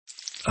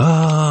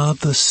Ah,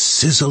 the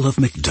sizzle of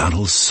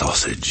McDonald's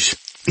sausage.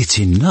 It's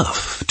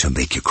enough to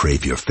make you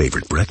crave your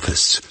favorite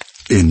breakfasts.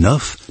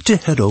 Enough to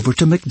head over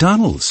to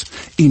McDonald's.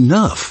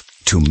 Enough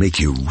to make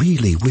you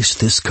really wish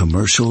this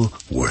commercial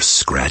were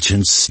scratch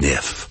and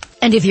sniff.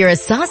 And if you're a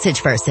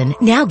sausage person,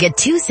 now get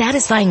 2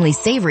 satisfyingly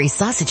savory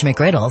sausage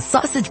McGriddles,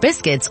 sausage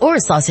biscuits, or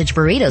sausage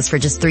burritos for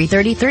just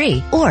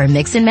 $3.33. Or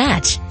mix and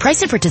match.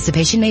 Price and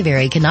participation may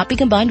vary. Cannot be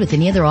combined with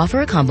any other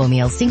offer or combo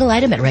meal. Single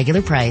item at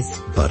regular price.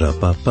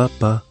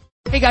 Ba-da-ba-ba-ba.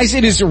 Hey guys,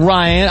 it is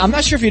Ryan. I'm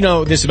not sure if you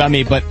know this about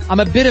me, but I'm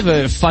a bit of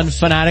a fun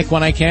fanatic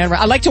when I can.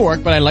 I like to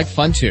work, but I like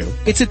fun too.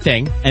 It's a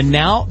thing. And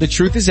now the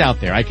truth is out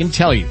there. I can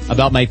tell you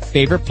about my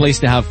favorite place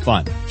to have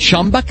fun.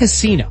 Chumba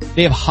Casino.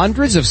 They have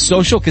hundreds of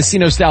social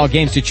casino style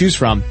games to choose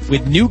from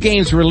with new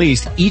games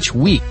released each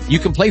week. You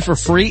can play for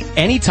free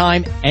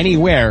anytime,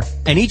 anywhere.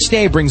 And each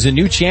day brings a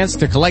new chance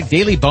to collect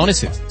daily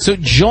bonuses. So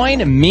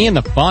join me in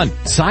the fun.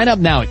 Sign up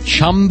now at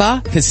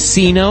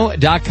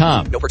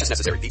ChumbaCasino.com. No purchase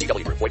necessary.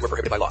 VGW Group. Void where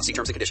prohibited by law. See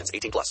terms and conditions.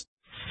 18+.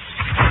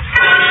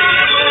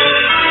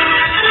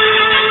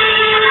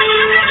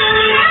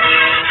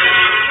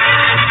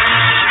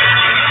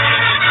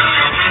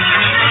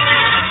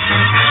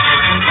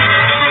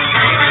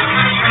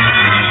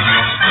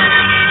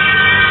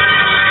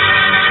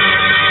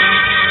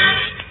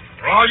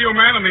 For all you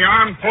men in the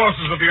armed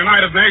forces of the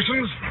United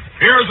Nations,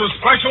 here's a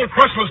special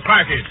Christmas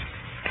package.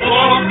 Oh,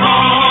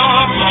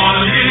 come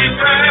on, ye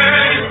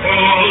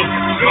faithful,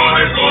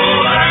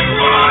 joyful and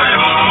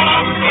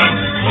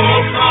triumphant.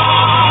 Oh,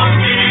 come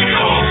ye,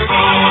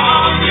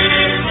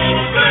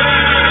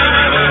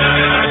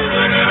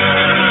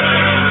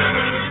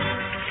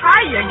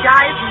 Hi, you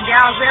guys and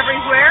gals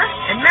everywhere,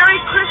 and Merry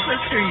Christmas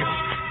to you.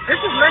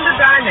 This is Linda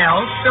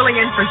Darnell, filling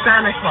in for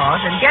Santa Claus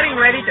and getting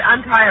ready to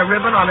untie a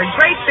ribbon on a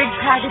great big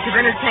package of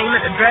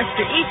entertainment addressed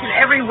to each and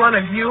every one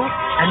of you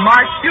and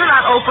marked Do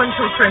Not Open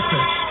Till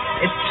Christmas.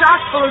 It's chock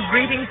full of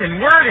greetings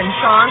in word and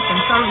song from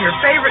some of your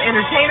favorite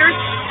entertainers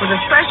with a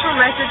special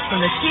message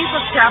from the Chief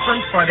of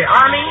Chaplains for the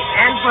Army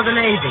and for the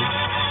Navy.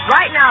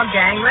 Right now,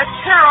 gang, let's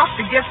tear off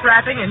the gift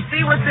wrapping and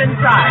see what's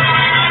inside.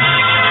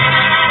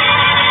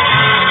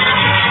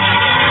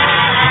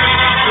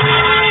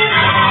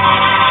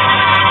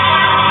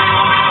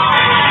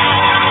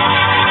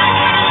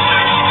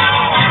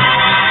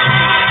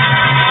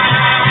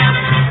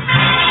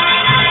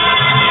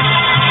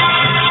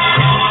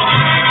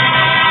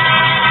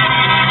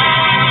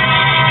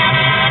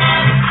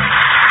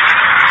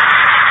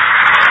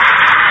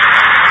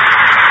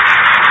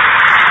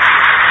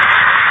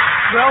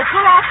 Well,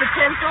 pull off the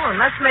tinsel and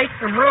let's make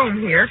some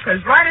room here, because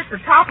right at the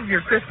top of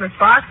your Christmas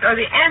box are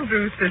the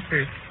Andrews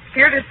sisters,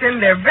 here to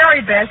send their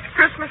very best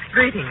Christmas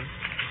greetings.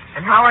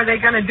 And how are they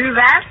going to do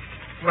that?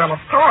 Well, of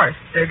course,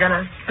 they're going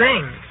to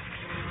sing.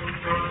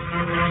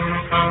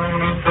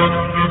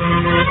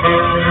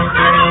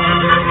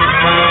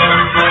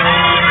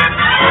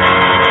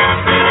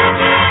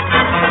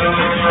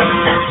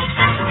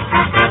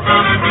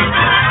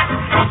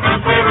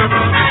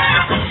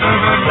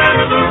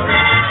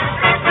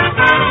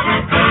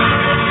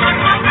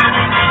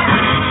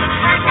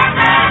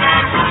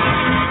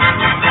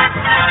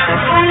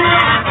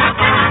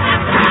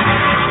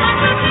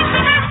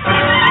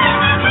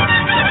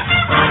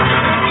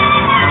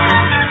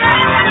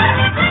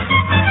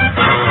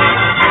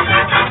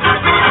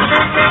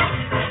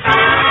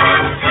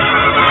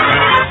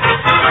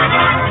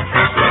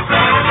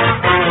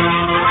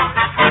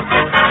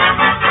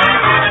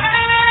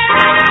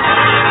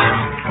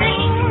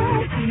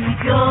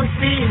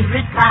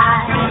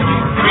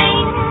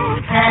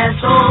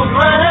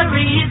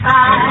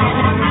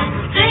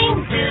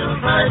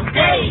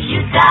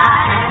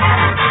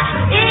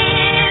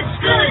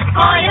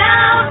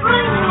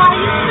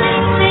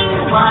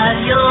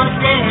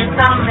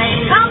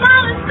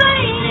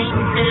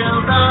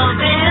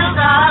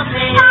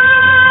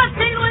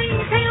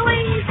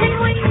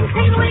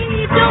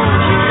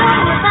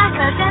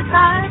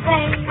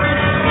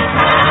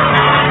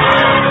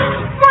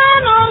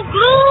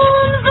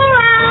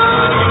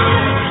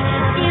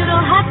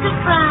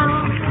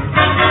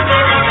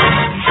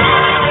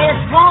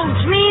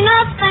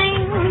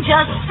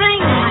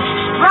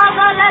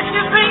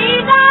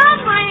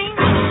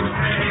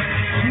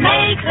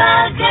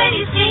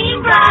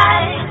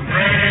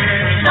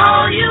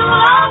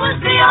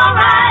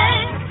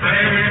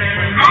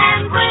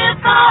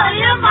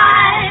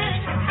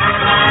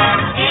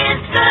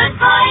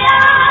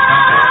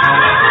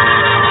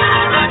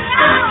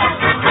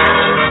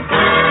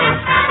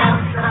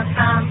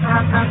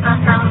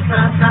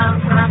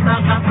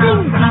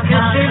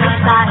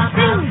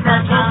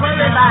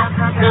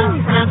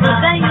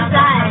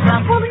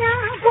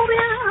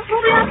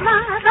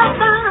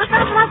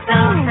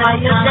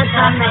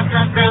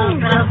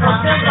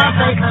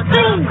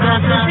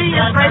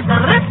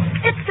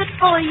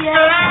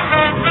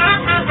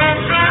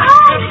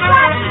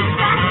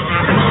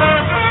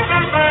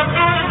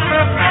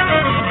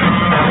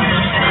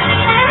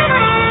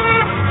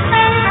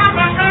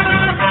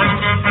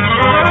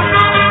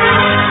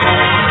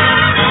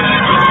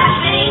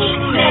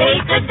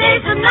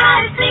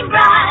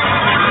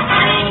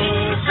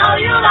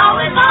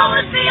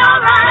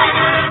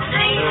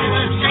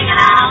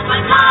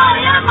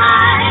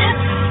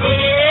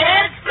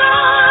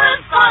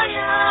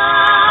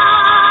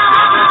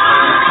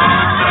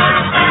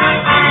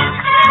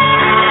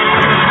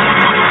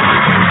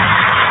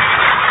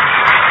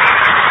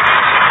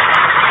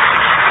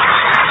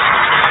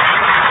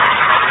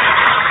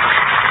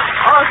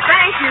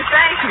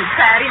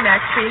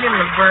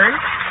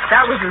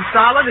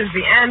 solid as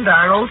the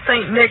andiron old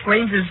St. Nick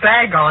leans his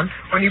bag on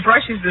when he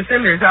brushes the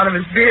cinders out of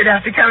his beard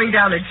after coming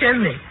down the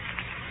chimney.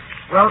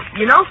 Well,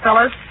 you know,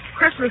 fellas,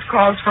 Christmas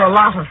calls for a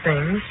lot of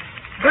things.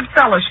 Good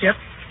fellowship,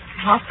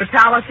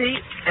 hospitality,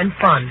 and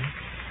fun.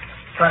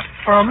 But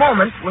for a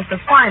moment, with the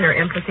finer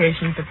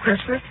implications of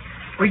Christmas,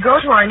 we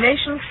go to our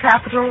nation's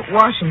capital,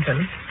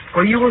 Washington,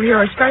 where you will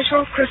hear a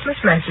special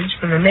Christmas message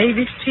from the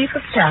Navy's Chief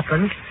of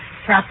Chaplains,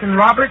 Captain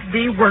Robert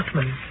D.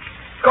 Workman.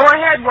 Go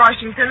ahead,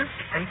 Washington,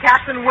 and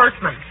Captain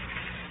Workman.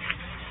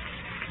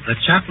 The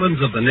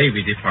chaplains of the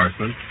Navy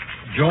Department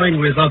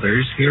join with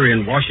others here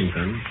in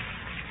Washington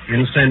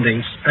in sending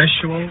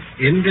special,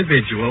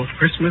 individual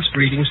Christmas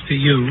greetings to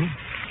you,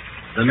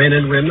 the men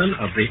and women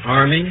of the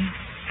Army,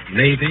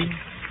 Navy,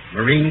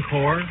 Marine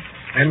Corps,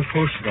 and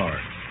Coast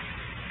Guard.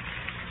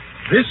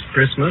 This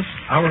Christmas,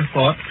 our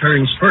thought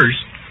turns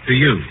first to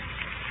you.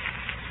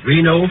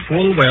 We know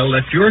full well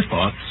that your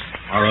thoughts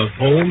are of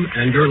home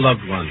and your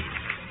loved ones.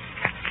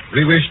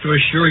 We wish to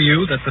assure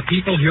you that the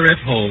people here at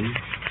home,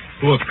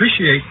 who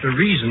appreciate the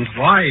reasons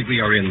why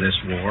we are in this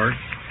war,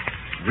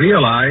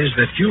 realize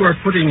that you are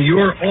putting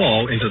your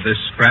all into this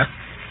scrap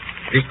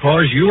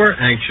because you are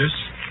anxious,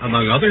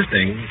 among other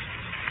things,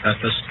 that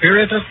the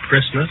spirit of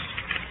Christmas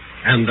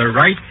and the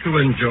right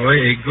to enjoy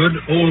a good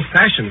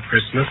old-fashioned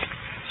Christmas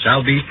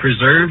shall be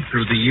preserved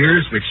through the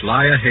years which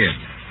lie ahead.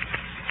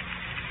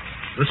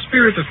 The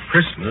spirit of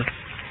Christmas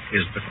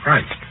is the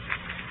Christ.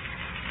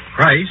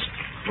 Christ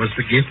was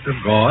the gift of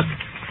God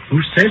who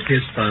sent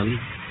his Son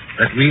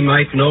that we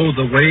might know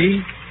the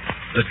way,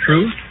 the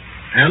truth,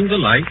 and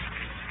the light,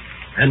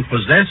 and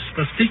possess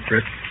the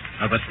secret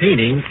of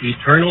attaining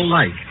eternal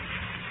life.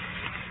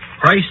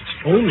 Christ's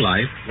own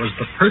life was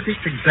the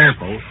perfect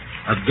example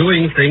of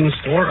doing things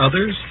for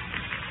others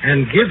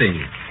and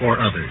giving for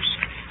others.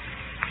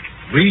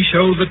 We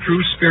show the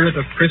true spirit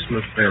of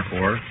Christmas,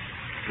 therefore,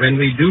 when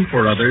we do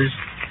for others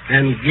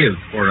and give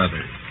for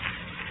others.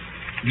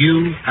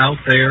 You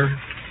out there,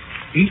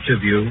 each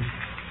of you,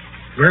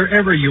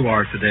 wherever you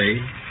are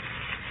today,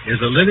 is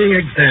a living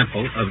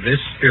example of this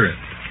spirit.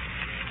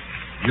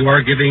 You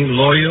are giving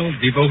loyal,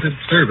 devoted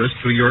service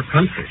to your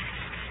country,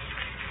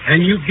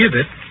 and you give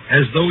it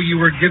as though you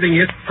were giving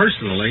it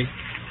personally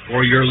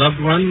for your loved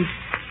ones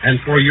and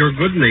for your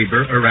good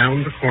neighbor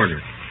around the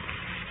corner.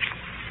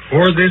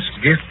 For this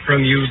gift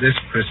from you this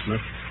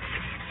Christmas,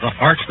 the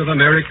hearts of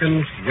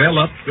Americans well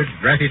up with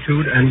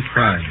gratitude and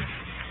pride.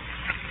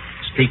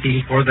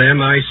 Speaking for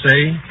them, I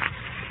say,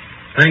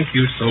 thank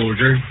you,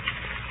 soldier.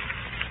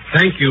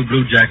 Thank you,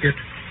 Blue Jacket.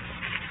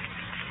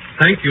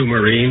 Thank you,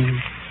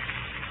 Marine.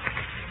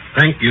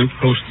 Thank you,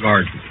 Coast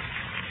Guard.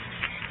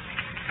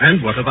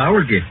 And what of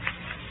our gift?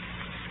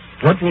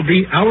 What will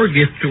be our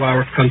gift to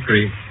our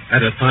country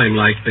at a time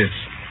like this?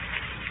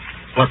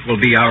 What will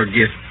be our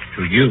gift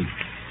to you?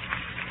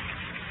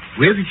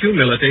 With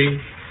humility,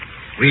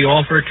 we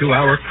offer to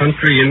our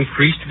country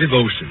increased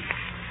devotion,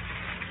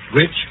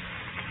 which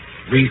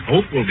we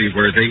hope will be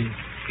worthy,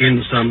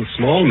 in some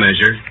small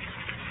measure,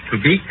 to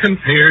be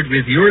compared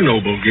with your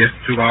noble gift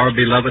to our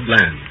beloved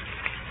land.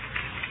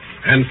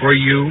 And for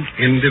you,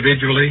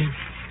 individually,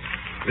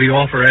 we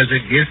offer as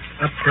a gift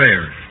a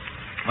prayer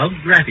of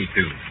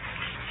gratitude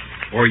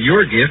for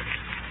your gift,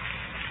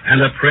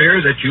 and a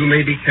prayer that you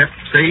may be kept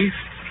safe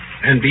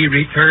and be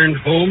returned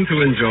home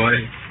to enjoy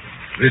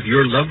with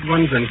your loved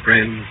ones and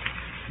friends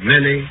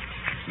many,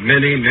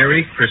 many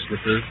Merry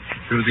Christmases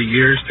through the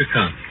years to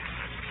come.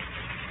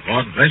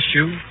 God bless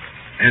you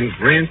and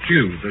grant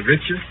you the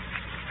richest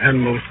and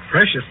most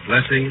precious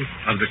blessings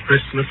of the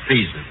Christmas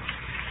season.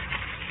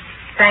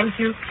 Thank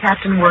you,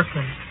 Captain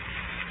Workman.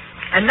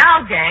 And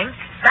now, gang,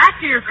 back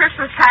to your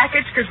Christmas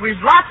package, because we've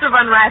lots of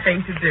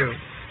unwrapping to do.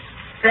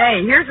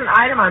 Say, here's an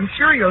item I'm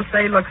sure you'll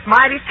say looks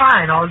mighty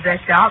fine, all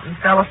decked out in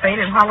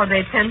cellophane and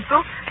holiday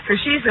tinsel, because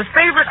she's a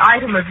favorite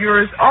item of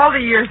yours all the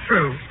year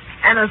through.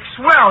 And a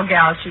swell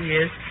gal she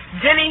is,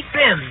 Jenny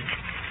Sims.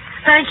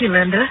 Thank you,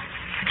 Linda.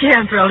 Gee,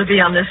 I'm thrilled to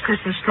be on this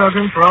Christmas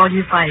program for all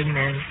you fighting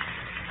men.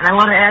 And I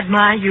want to add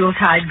my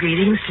Yuletide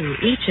greetings to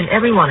each and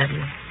every one of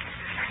you.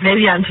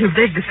 Maybe I'm too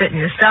big to fit in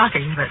your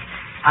stocking, but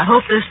I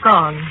hope this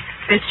song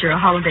fits your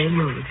holiday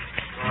mood.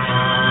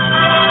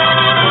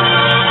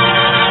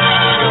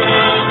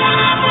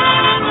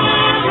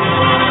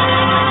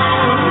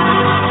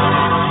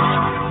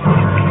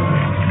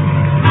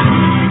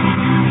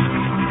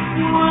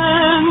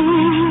 When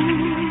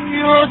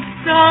you're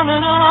down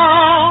and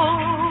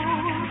out,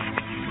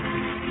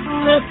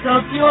 lift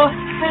up your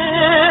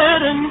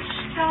head and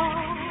shout.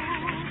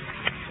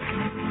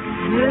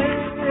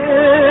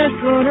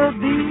 It's gonna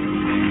be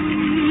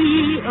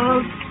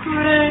a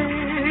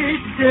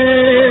great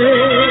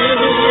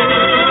day.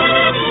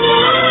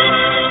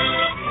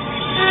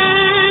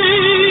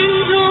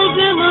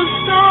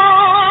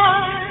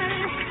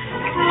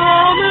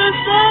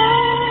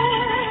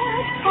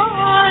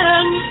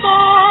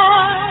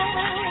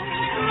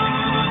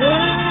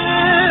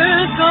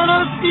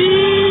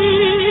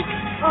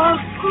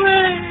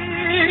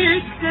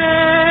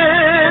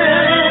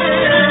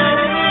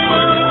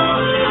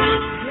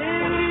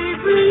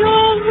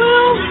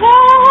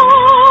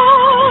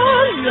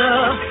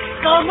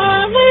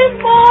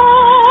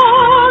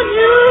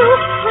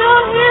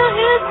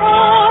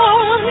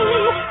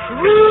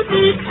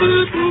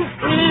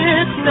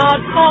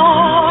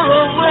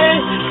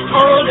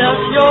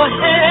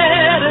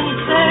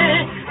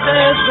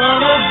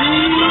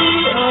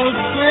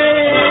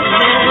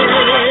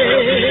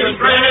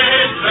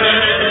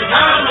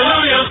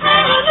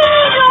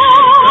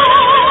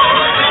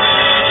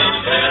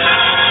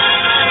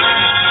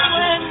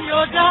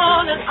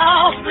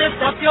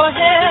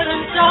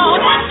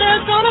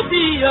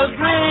 a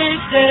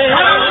great day.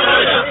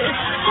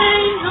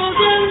 Angels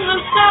in the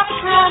sky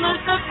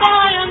promise that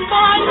by and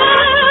by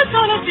there's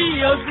gonna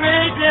be a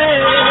great day.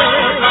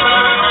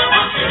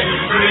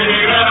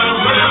 Gabriel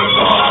will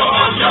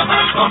warn you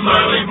from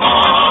early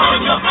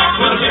morn.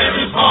 Will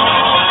give his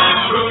horn,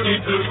 Rudy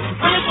too.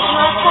 It's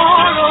not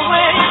far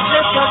away.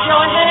 Lift up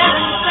your head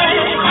and say,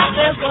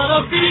 there's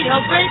gonna be a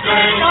great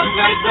day, a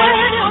great day,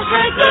 a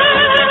great day.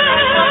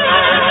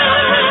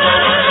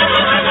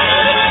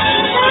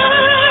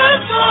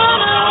 There's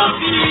gonna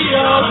be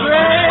a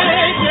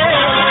great day.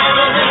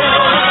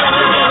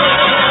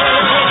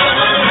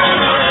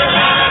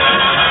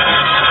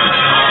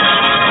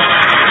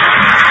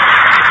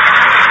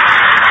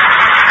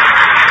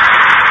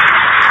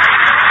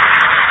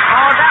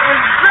 Oh, that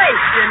was great,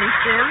 Jimmy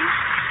Sims.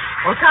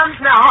 Well, comes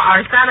now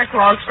our Santa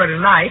Claus for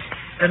tonight,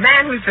 the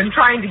man who's been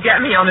trying to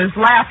get me on his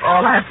lap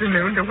all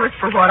afternoon to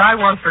whisper what I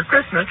want for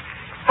Christmas,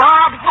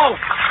 Bob Hope.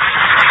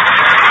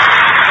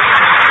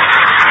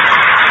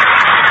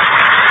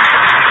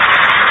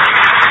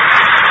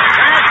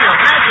 Thank you.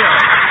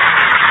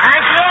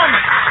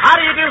 How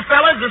do you do,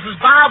 fellas? This is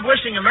Bob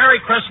wishing a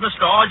Merry Christmas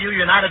to all you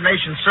United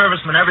Nations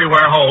servicemen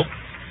everywhere, Hope.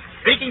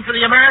 Speaking for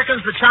the Americans,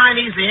 the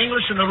Chinese, the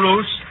English, and the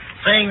Russ,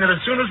 saying that as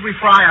soon as we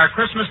fry our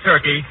Christmas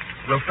turkey,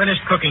 we'll finish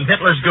cooking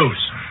Hitler's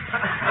goose.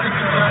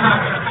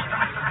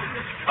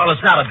 Well,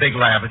 it's not a big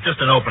laugh. It's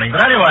just an opening.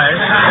 But anyway,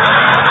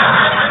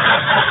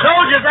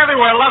 soldiers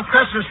everywhere love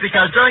Christmas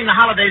because during the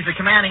holidays, the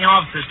commanding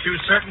officers choose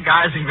certain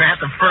guys and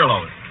grant them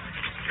furloughs.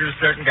 Choose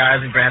certain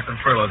guys and grant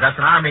them furloughs. That's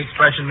an Army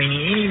expression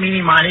meaning eeny,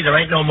 meeny, miny, there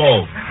ain't no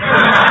mold.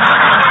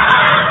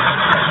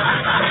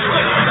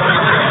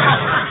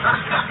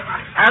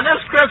 And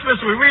this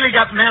Christmas, we really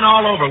got men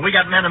all over. We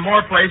got men in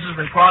more places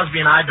than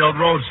Crosby and I build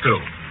roads to.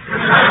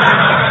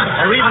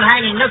 They're even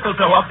hanging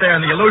mistletoe up there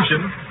in the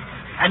Aleutian.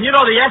 And you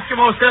know the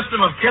Eskimo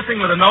system of kissing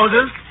with the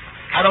noses?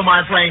 I don't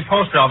mind playing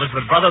post office,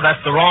 but brother,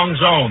 that's the wrong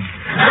zone.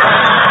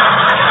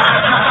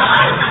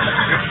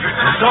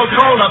 It's so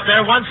cold up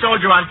there, one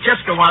soldier on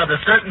Kiska wanted a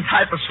certain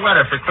type of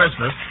sweater for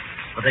Christmas,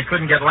 but they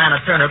couldn't get Lana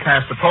Turner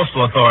past the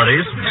postal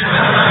authorities.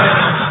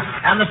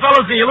 And the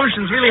fellows in the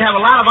Aleutians really have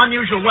a lot of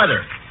unusual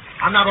weather.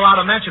 I'm not allowed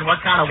to mention what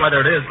kind of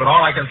weather it is, but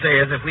all I can say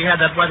is if we had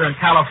that weather in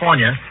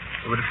California,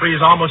 it would freeze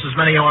almost as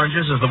many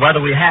oranges as the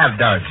weather we have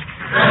does.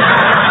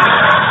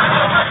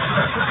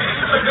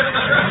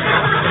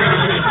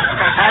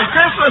 And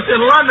Christmas in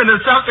London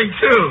is something,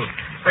 too.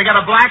 They got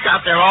a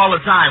blackout there all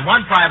the time.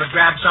 One private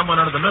grabbed someone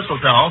under the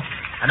mistletoe,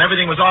 and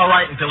everything was all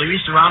right until he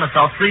reached around and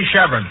felt 3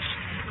 chevrons.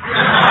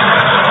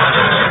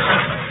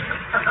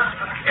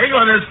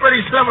 England is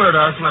pretty similar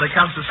to us when it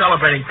comes to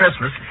celebrating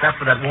Christmas,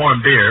 except for that warm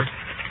beer.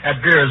 That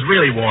beer is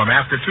really warm.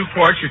 After 2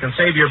 quarts, you can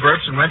save your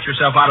burps and rent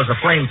yourself out as a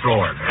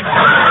flamethrower.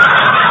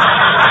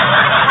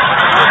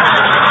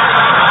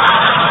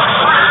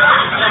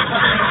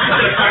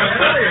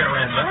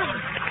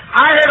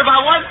 I heard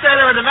about one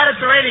sailor in the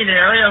Mediterranean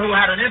area who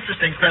had an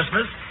interesting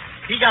Christmas.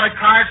 He got a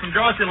card from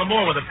Dorothy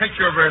Lamour with a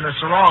picture of her in a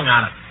sarong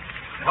on it.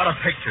 What a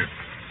picture.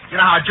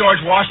 You know how George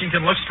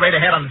Washington looks straight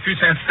ahead on the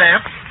 2-cent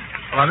stamp?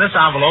 Well, on this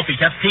envelope, he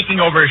kept peeking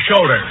over his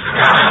shoulder.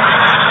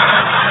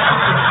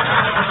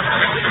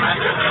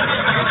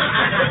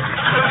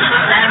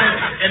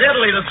 In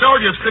Italy, the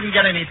soldiers couldn't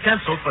get any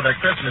tinsel for their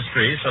Christmas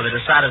tree, so they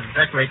decided to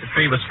decorate the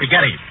tree with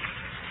spaghetti.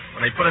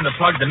 When they put in the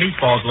plug, the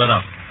meatballs lit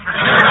up.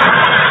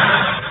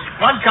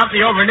 One company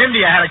over in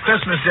India had a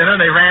Christmas dinner.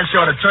 They ran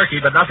short of turkey,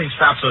 but nothing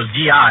stops those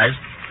GIs.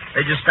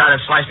 They just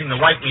started slicing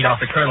the white meat off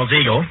the Colonel's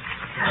eagle.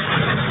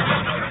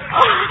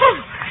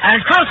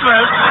 And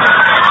Christmas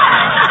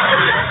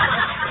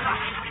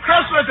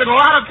in a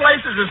lot of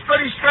places is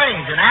pretty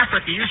strange. In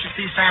Africa, you should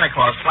see Santa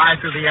Claus fly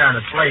through the air in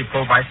a sleigh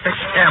pulled by 6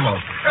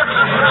 camels.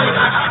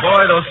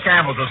 Boy, those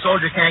camels, the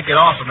soldier can't get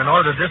off them. In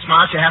order to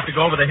dismount, you have to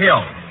go over the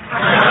hill.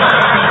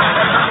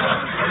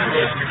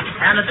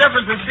 And the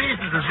difference in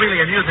seasons is really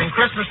amusing.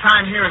 Christmas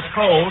time here is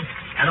cold,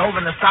 and over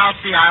in the South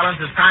Sea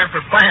Islands it's time for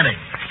planting.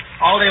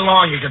 All day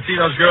long you can see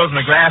those girls in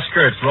the grass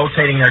skirts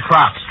rotating their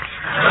crops.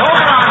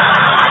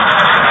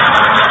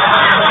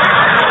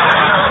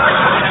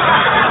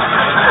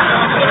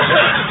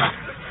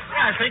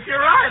 I think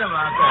you're right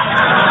about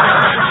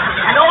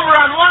that. And over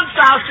on one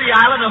South Sea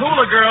Island, the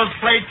hula girls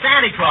played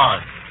Santa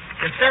Claus.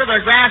 Instead of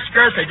their grass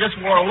skirts, they just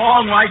wore a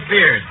long white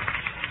beard.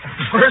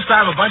 The first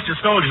time a bunch of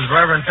soldiers were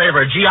ever in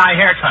favor of GI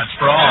haircuts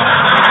for all.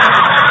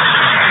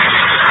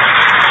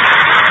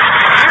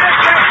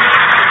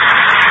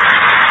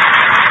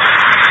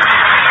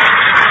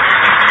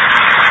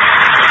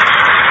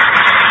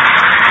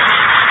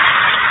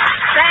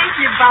 Thank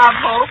you, Bob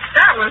Hope.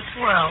 That was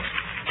swell.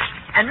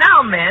 And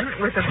now, men,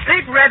 with a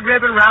big red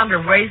ribbon round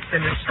her waist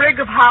and a sprig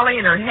of holly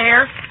in her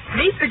hair,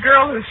 meet the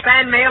girl whose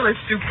fan mail is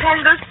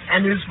stupendous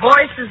and whose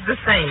voice is the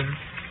same.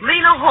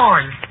 Lena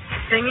Horne,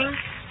 singing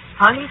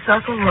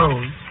Honeysuckle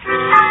Rose.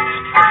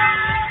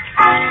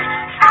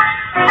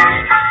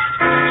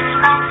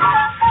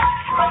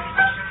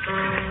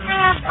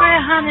 Every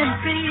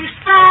honeybee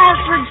starts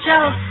filled with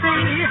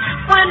jealousy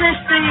when they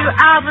see you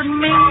out with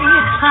me.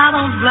 I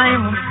don't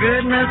blame them,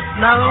 goodness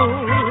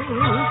knows.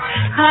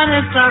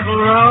 Honeysuckle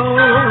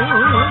rose.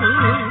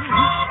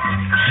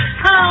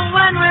 Oh,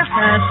 when we're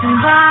passing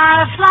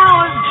by,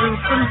 flowers droop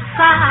and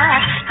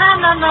sigh, and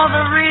I know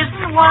the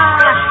reason why.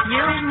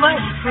 You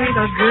must sweet,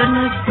 oh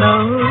goodness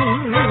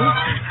knows.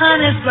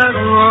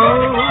 Honeysuckle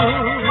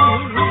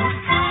rose.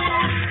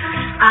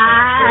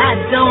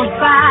 I don't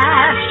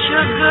buy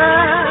sugar.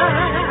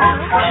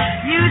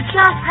 You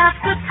just have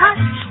to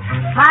touch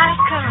my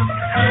cup.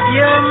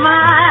 You're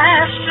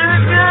my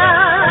sugar.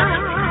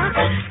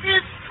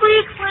 It's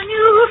sweet when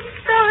you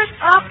stir it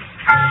up.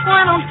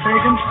 When I'm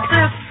taking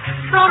sips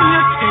from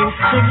your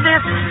tasty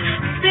lips,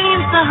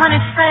 seems the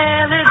honey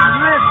fairly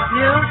drips.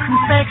 Your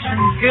confection,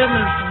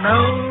 goodness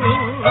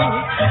knows.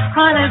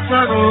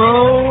 Honeysuckle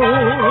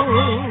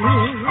rose.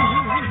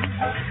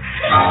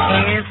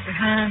 It's the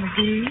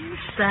honeybees.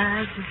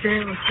 Sighs of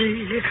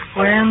jealousy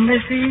when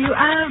they see you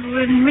out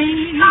with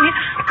me.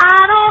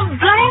 I don't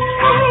blame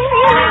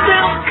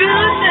them,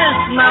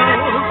 goodness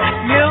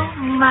knows. You're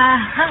my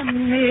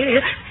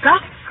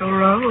honeysuckle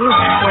rose.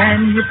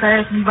 When you're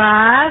passing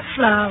by,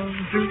 flowers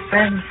droop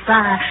and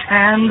sigh,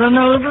 and I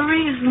know the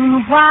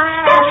reason why.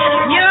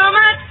 You're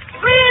my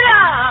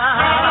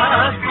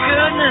sweetheart,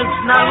 goodness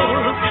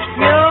knows.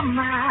 You're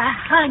my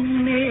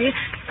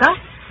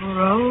honeysuckle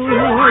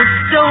rose.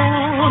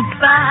 Don't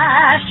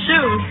buy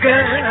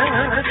sugar.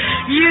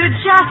 You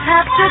just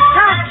have to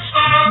touch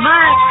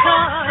my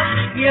cup.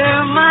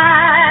 You're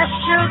my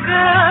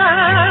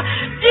sugar.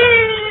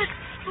 It's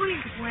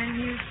sweet when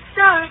you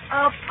stir it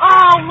up.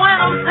 Oh, when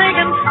I'm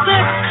taking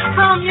sips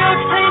from your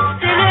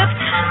tasty lips,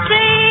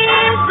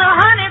 seems the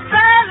honey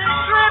barely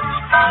drips.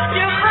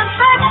 Your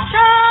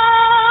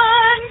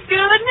confection,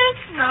 goodness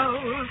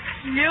knows.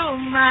 You're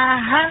my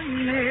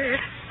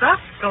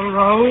honeysuckle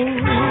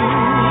rose.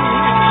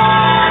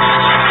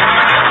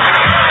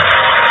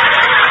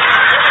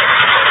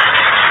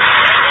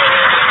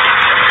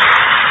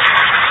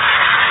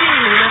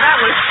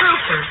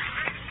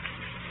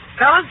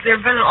 Fellas, there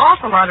have been an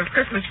awful lot of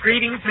Christmas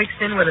greetings mixed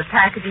in with the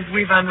packages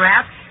we've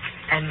unwrapped,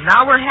 and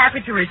now we're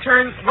happy to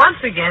return once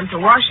again to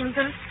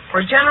Washington,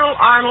 where General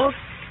Arnold,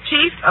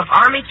 Chief of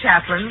Army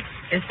Chaplains,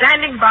 is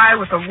standing by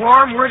with a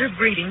warm word of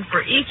greeting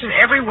for each and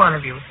every one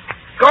of you.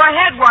 Go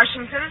ahead,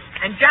 Washington,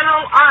 and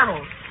General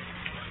Arnold.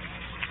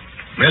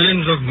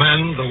 Millions of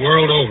men the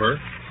world over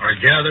are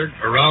gathered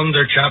around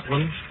their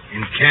chaplains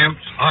in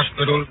camps,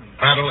 hospitals,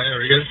 battle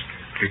areas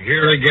to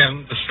hear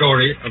again the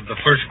story of the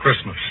first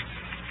Christmas.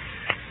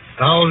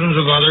 Thousands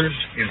of others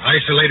in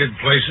isolated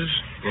places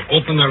will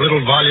open their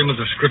little volume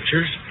of the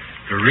Scriptures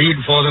to read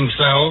for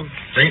themselves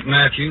St.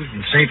 Matthew's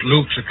and St.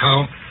 Luke's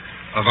account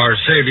of our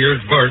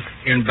Savior's birth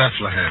in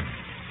Bethlehem.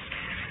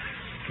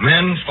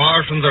 Men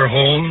far from their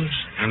homes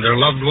and their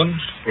loved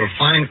ones will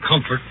find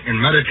comfort in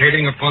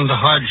meditating upon the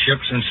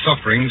hardships and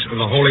sufferings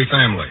of the Holy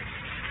Family.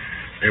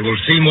 They will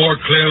see more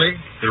clearly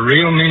the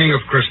real meaning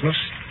of Christmas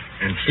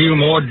and feel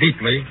more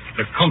deeply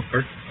the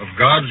comfort of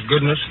God's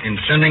goodness in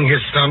sending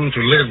His Son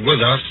to live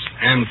with us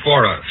and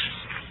for us.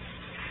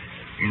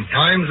 In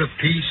times of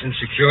peace and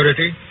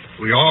security,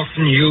 we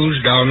often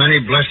used our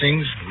many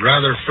blessings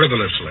rather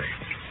frivolously.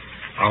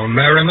 Our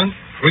merriment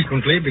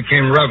frequently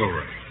became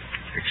revelry.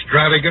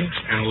 Extravagance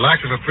and lack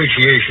of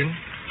appreciation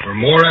were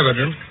more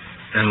evident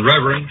than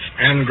reverence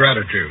and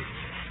gratitude.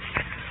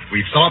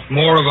 We thought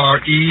more of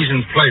our ease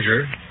and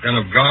pleasure than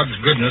of God's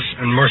goodness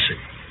and mercy.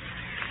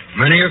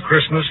 Many a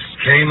Christmas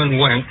came and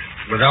went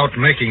without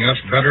making us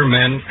better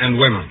men and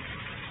women.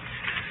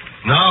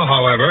 Now,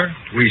 however,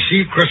 we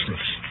see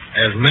Christmas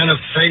as men of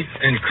faith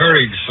and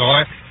courage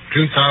saw it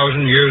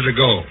 2,000 years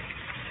ago.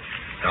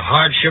 The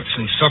hardships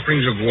and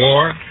sufferings of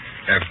war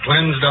have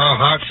cleansed our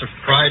hearts of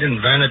pride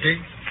and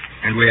vanity,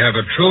 and we have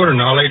a truer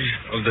knowledge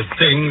of the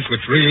things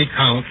which really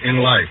count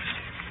in life.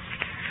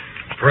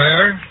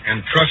 Prayer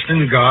and trust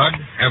in God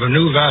have a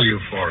new value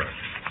for us.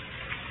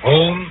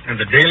 Home and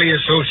the daily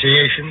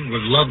association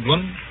with loved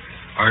ones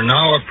are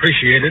now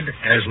appreciated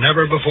as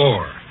never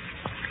before.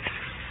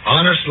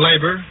 Honest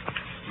labor,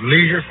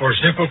 leisure for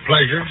simple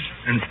pleasures,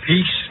 and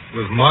peace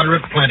with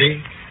moderate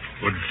plenty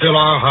would fill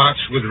our hearts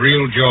with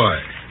real joy.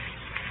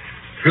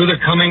 Through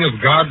the coming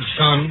of God's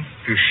Son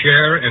to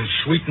share and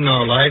sweeten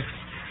our life,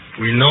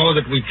 we know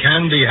that we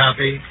can be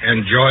happy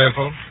and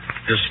joyful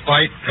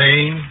despite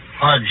pain,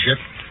 hardship,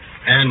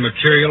 and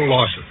material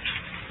losses.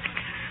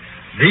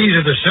 These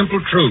are the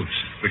simple truths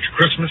which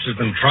Christmas has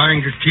been trying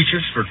to teach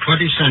us for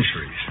 20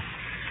 centuries.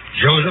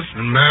 Joseph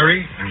and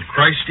Mary and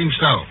Christ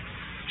Himself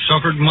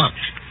suffered much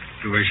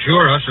to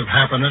assure us of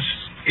happiness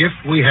if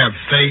we have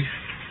faith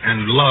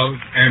and love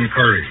and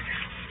courage.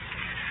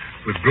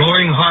 With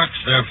glowing hearts,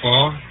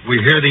 therefore,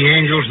 we hear the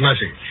angel's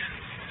message.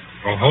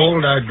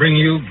 Behold, I bring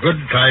you good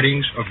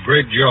tidings of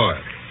great joy.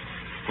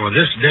 For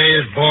this day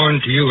is born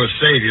to you a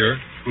Savior,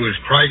 who is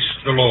Christ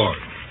the Lord.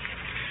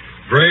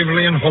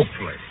 Bravely and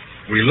hopefully,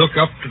 we look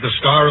up to the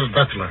Star of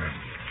Bethlehem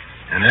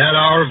and add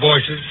our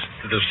voices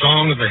to the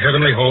song of the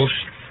heavenly host,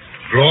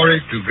 glory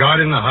to God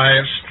in the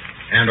highest,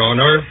 and on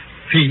earth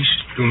peace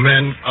to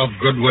men of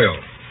goodwill.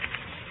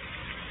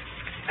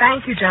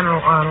 Thank you,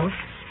 General Arnold.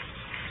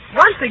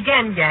 Once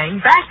again,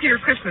 gang, back to your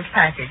Christmas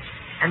package.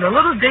 And a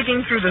little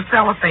digging through the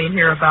cellophane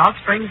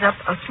hereabouts brings up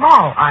a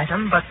small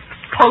item, but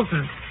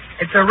potent.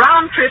 It's a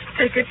round-trip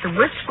ticket to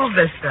Wistful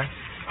Vista,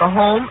 the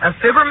home of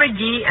Fibber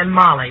McGee and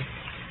Molly.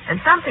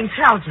 And something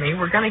tells me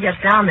we're going to get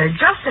down there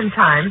just in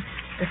time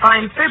to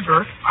find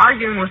Fibber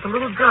arguing with a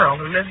little girl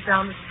who lives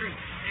down the street.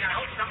 Yeah, I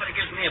hope somebody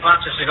gives me a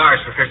box of cigars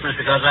for Christmas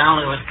because I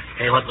only would...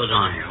 Hey, what goes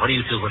on here? What are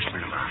you two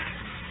whispering about?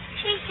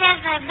 She says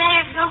I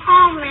better go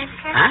home,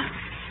 mister. Huh?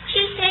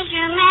 She says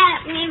you're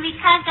mad at me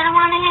because I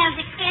want to have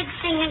the kids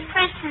singing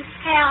Christmas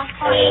carols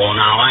for you. Oh,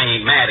 now, I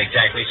ain't mad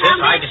exactly, sis.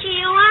 I bet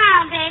you are,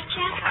 I bet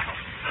you.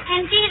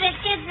 And gee, the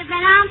kids have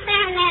been out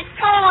there in that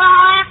cold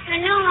all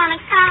afternoon on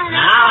account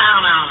of...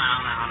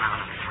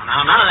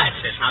 Now, none of that,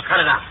 sis. Now, cut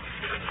it out.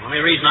 The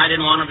only reason I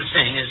didn't want them to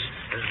sing is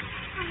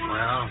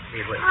well,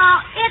 here we go. Oh,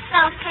 it's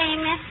okay,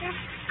 mister.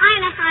 I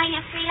know how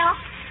you feel.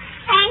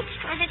 Thanks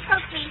for the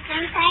cookies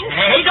and thanks...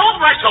 Hey, don't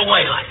rush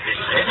away like this,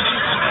 sis.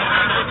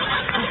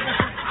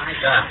 My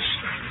gosh.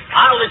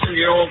 I'll listen to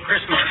your old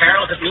Christmas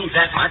carol if it means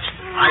that much.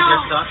 No. I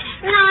just thought...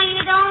 No,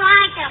 you don't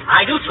like them.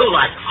 I do, too,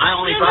 like them. I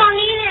only you thought... don't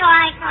either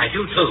like them. I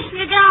do, too.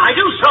 You don't? I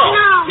do so.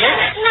 No.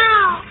 Yes.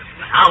 No.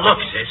 Now,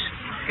 look, sis.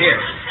 Here.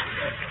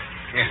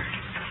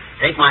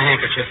 Take my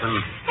handkerchief and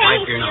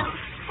wipe your nose.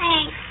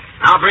 Thanks.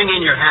 Now bring in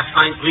your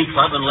half-pint glee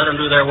club and let them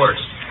do their worst,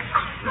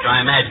 which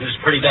I imagine is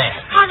pretty bad.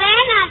 Oh,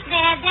 they're not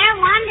bad. They're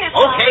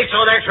wonderful. Okay,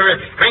 so they're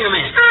terrific. Bring them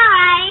in. All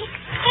right.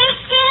 Hey,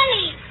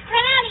 Shanny,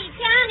 Patty,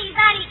 Johnny,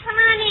 Buddy, come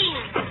on in.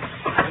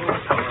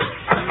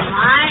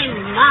 My.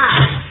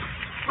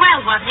 Well,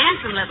 what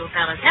handsome little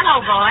fellas.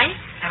 Hello, boys.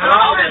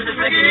 Hello, Mrs.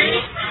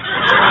 McGee.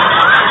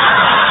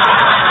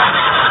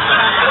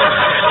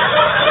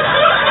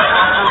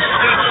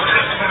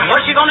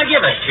 What you going to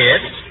give us,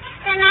 kids?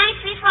 The night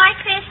before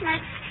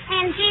Christmas.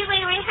 And, gee, we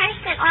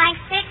rehearsed it like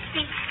 60.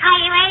 Are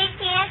you ready,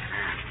 kids?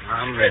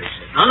 I'm ready,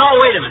 sis. No,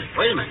 wait a minute.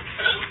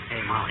 Hey,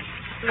 Molly.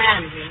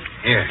 Madam G.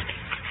 Here,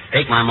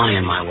 take my money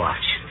and my watch.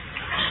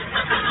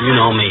 You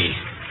know me.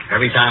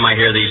 Every time I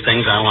hear these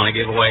things, I want to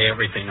give away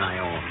everything I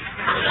own.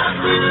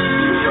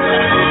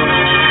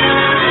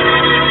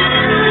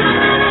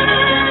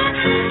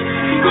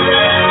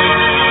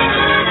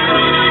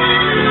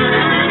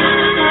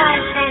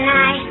 Was the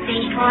night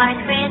before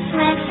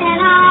Christmas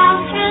and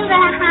all through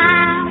the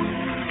house,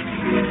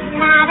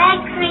 not a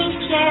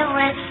creature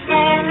was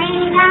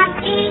stirring,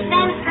 not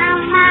even a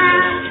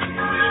mouse.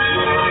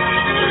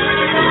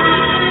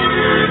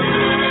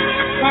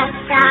 The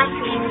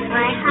stockings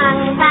were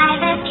hung by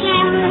the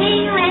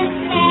chimney with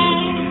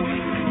care,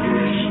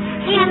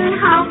 in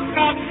hope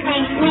that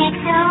St.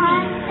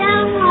 Nicholas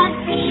soon would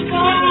be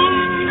there.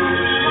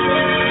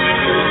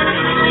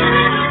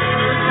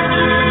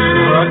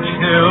 The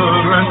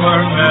children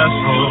were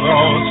nestled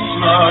all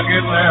snug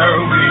in their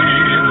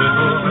wee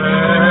little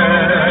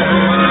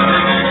beds,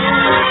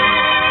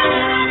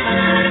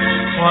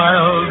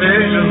 while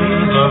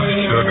visions of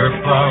sugar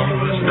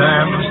plums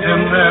danced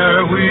in their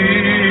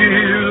wee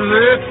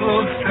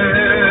little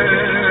heads.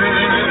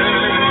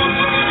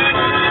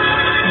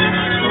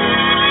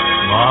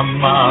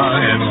 Mama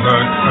in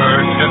her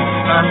kerchief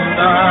and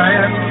I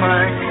in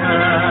my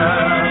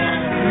cap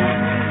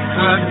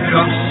had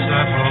just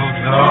settled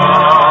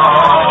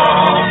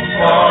down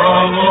for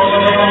a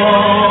long winter's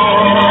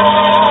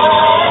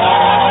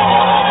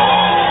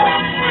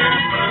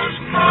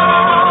night.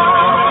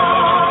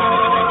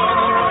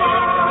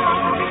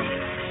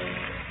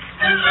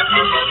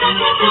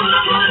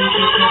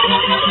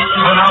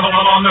 Well, now the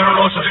one on there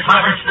rose such a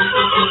clatter.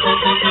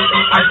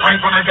 I sprang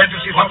from my bed to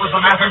see what was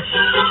the matter.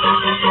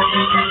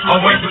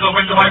 Away through the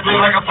window I flew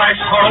like a flash,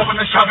 tore open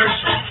the shutters,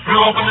 threw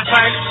open the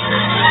sash.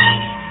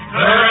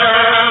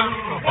 Then,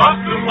 what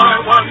to my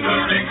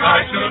wondering, I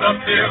should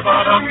appear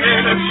but a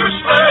miniature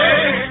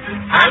sleigh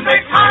and a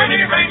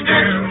tiny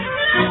reindeer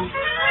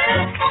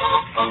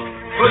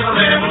with a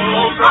little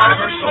old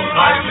driver so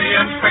lively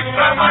and quick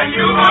that I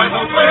knew by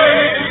the way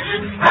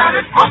that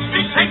it must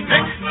be St.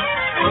 Nick.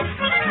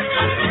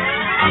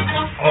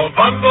 All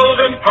bundled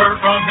in fur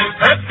from his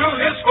head to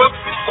his foot,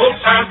 old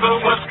Santa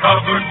was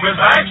covered with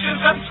ashes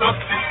and soot.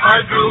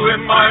 I drew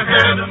in my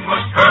head and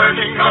was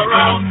turning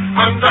around,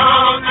 and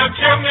down the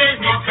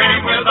chimney he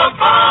came with a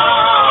bow.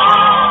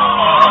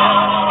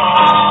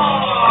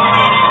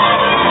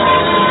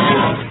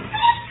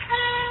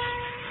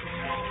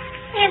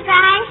 His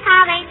eyes,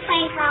 how they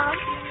twinkled.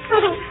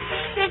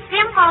 His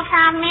dimples,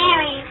 how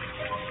merry.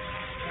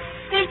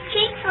 His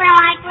cheeks were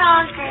like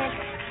roses.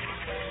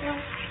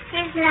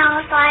 His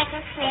nose like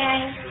a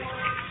fairy.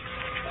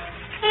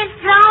 His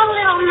droll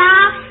little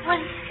mouth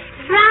was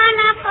drawn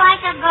up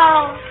like a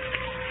bow.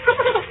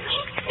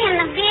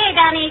 And the beard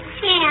on his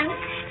chin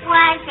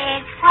was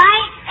as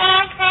white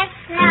as the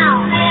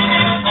snow.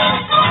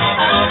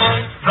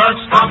 The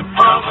stump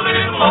of a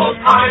little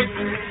old pipe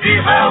he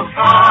held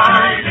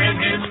tight in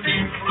his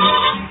teeth,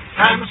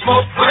 and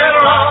smoke went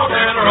around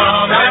and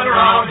around and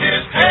around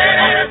his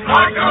head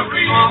like a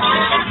wreath.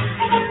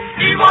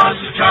 He was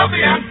chubby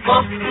and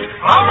plump,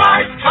 a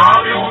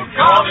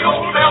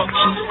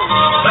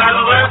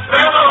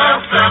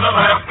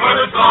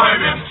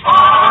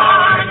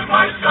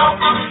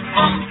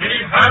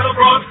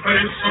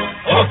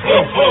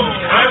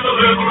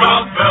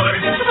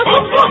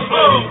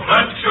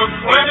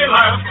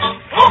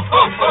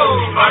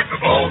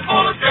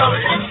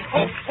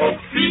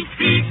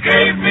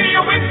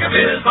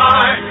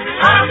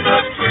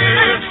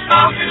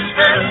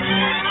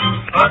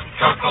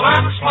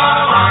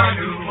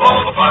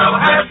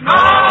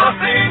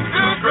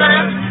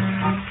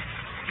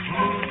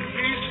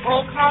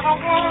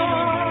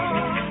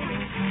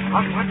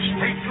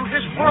to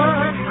his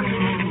work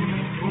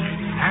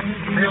and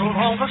fill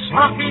all the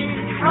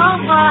stockings. Oh,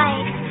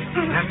 boy.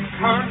 Then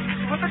turns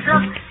with a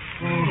jerk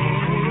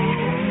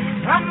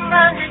and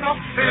laying a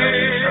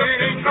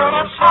finger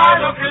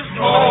aside of his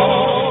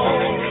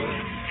nose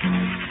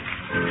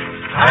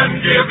and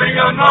giving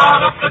a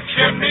nod up the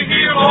chimney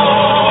he rose.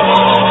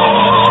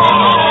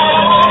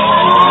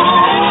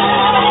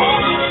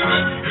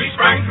 He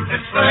sprang to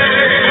his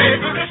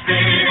sleigh, to his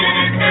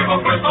feet came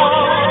a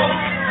whistle,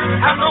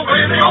 and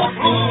away they all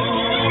flew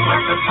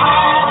like the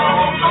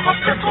sound of a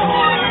pistol.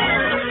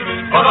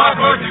 But I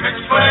heard him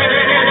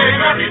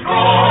exclaim, and he drove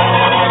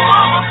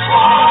on the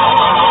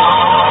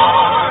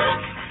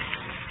slide.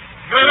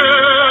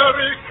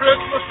 Merry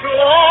Christmas to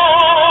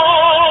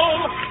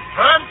all,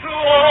 and to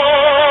all,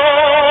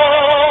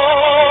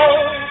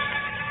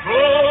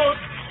 goodbye.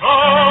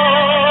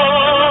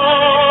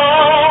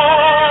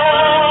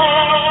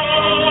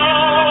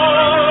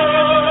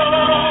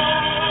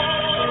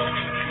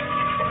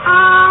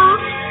 Oh,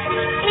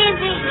 is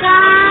it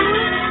gone?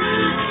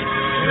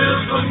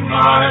 Is the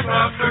night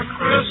after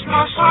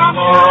Christmas and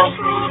all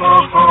through the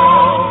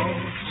house.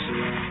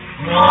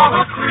 Not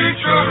a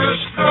creature is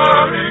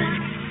stirring,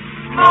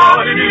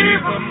 not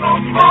even a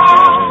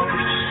mouse.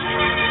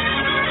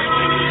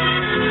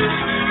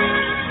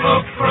 The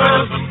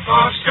presents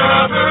are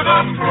scattered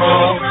and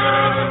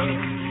broken,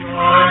 I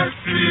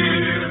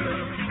fear,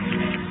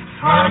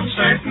 and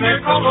St.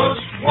 Nicholas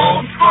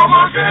won't come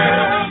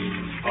again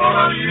for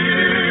a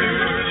year.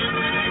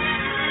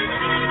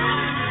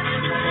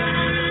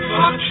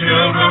 The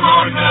children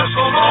are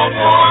nestled all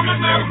warm in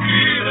their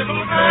wee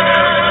little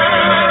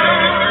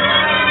beds,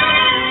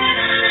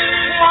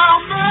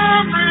 while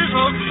memories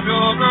of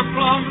sugar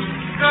plums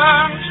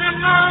dance in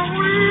their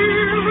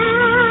wee little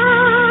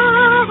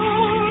heads.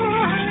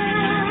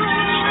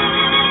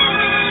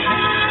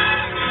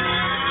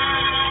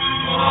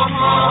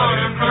 Mama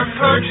in her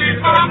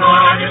kerchief and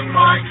I in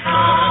my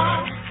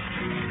cap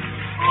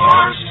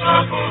are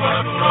settled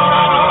at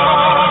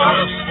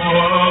last for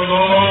a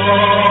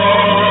long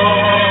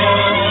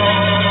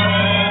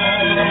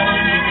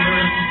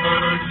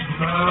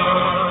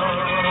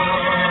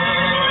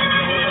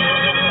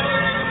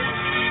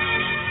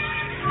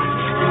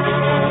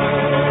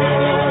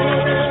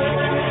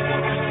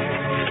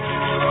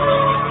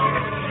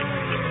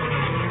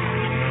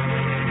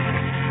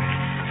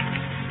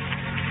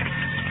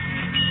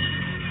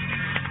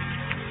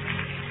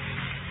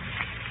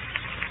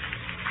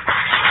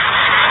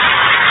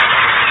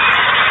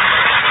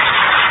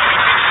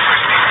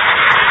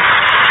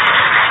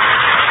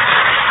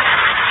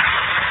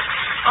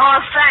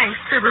winter's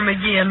Fibber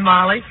McGee and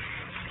Molly.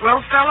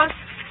 Well, fellas,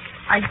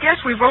 I guess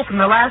we've opened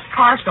the last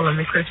parcel in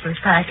the Christmas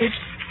package.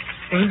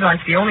 Seems like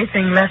the only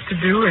thing left to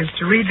do is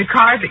to read the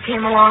card that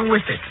came along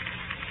with it.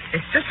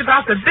 It's just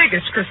about the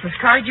biggest Christmas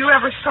card you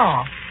ever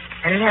saw,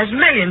 and it has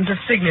millions of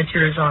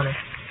signatures on it.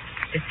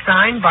 It's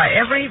signed by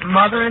every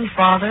mother and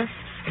father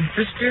and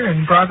sister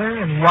and brother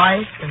and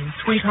wife and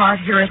sweetheart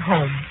here at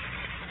home.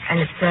 And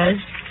it says,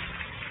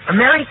 "A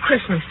Merry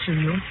Christmas to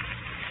you,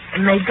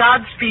 and may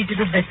God speed you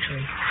to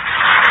victory."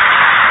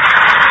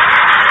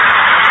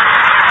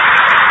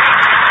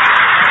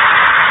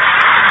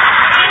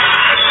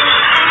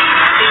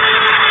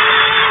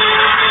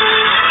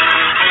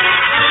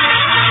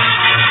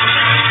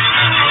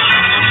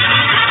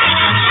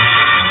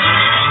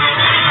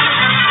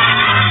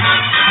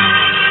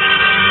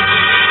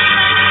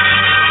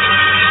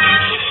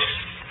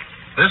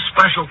 This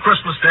special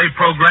Christmas Day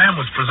program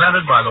was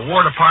presented by the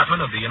War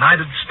Department of the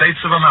United States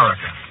of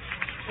America.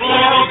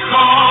 Oh,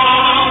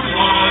 come,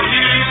 all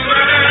ye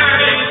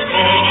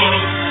faithful,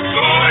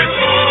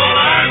 joyful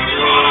and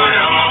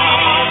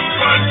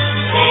triumphant.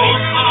 Oh,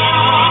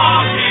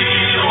 come ye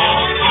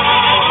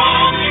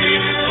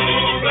to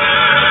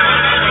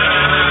Bethlehem.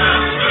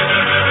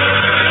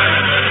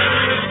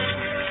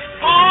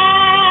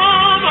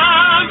 Come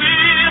and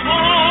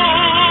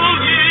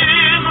behold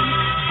him,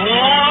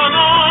 born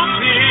of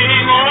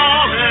King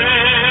of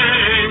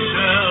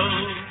angels.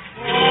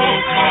 Oh,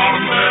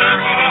 come, let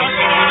us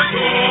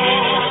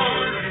adore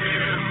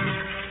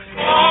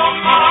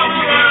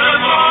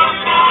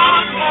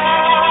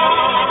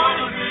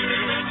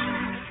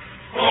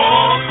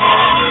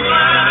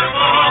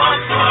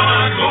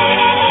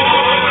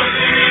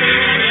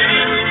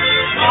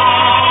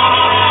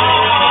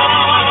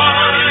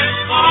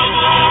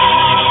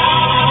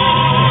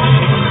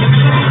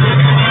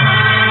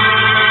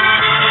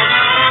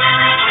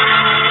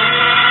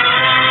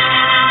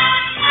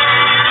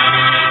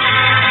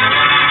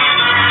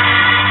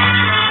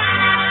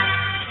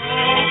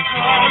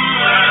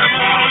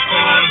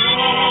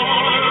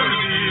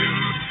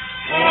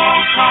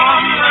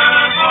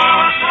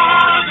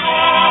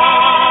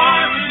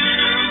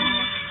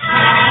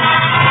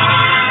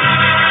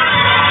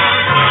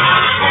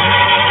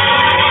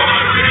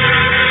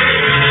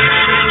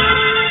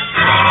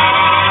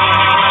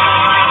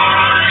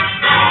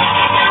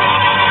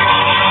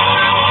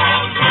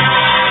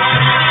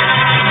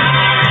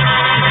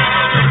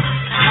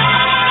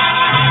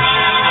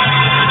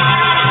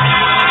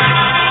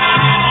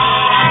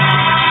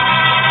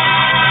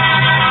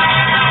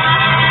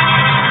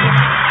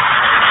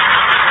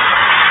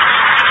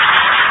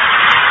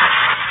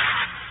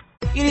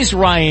is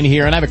Ryan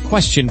here, and I have a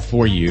question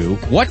for you.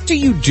 What do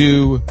you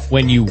do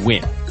when you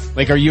win?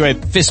 Like, are you a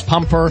fist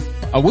pumper,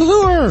 a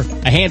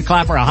woohooer, a hand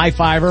clapper, a high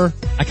fiver?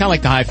 I kind of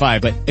like the high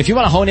five, but if you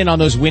want to hone in on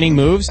those winning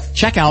moves,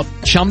 check out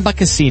Chumba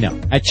Casino.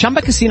 At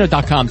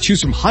ChumbaCasino.com,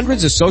 choose from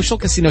hundreds of social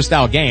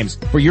casino-style games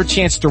for your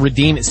chance to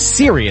redeem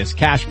serious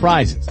cash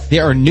prizes.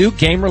 There are new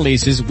game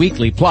releases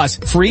weekly, plus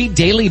free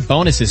daily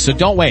bonuses, so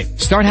don't wait.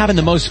 Start having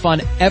the most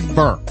fun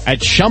ever at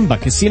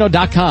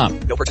ChumbaCasino.com.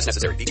 No purchase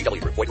necessary.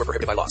 VGW Group. Void where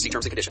prohibited by law. See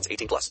terms and conditions.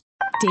 18+.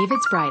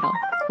 David's Bridal,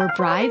 where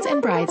brides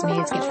and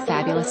bridesmaids get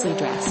fabulously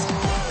dressed.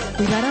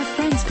 We let our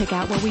friends pick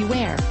out what we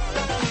wear,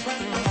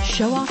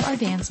 show off our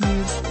dance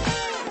moves,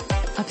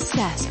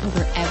 obsess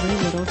over every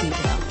little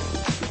detail,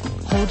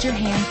 hold your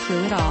hand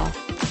through it all,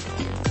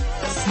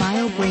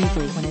 smile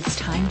bravely when it's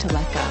time to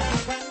let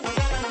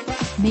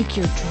go. Make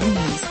your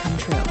dreams come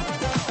true.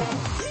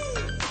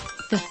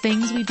 The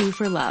things we do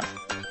for love.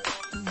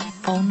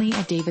 Only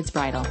at David's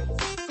Bridal.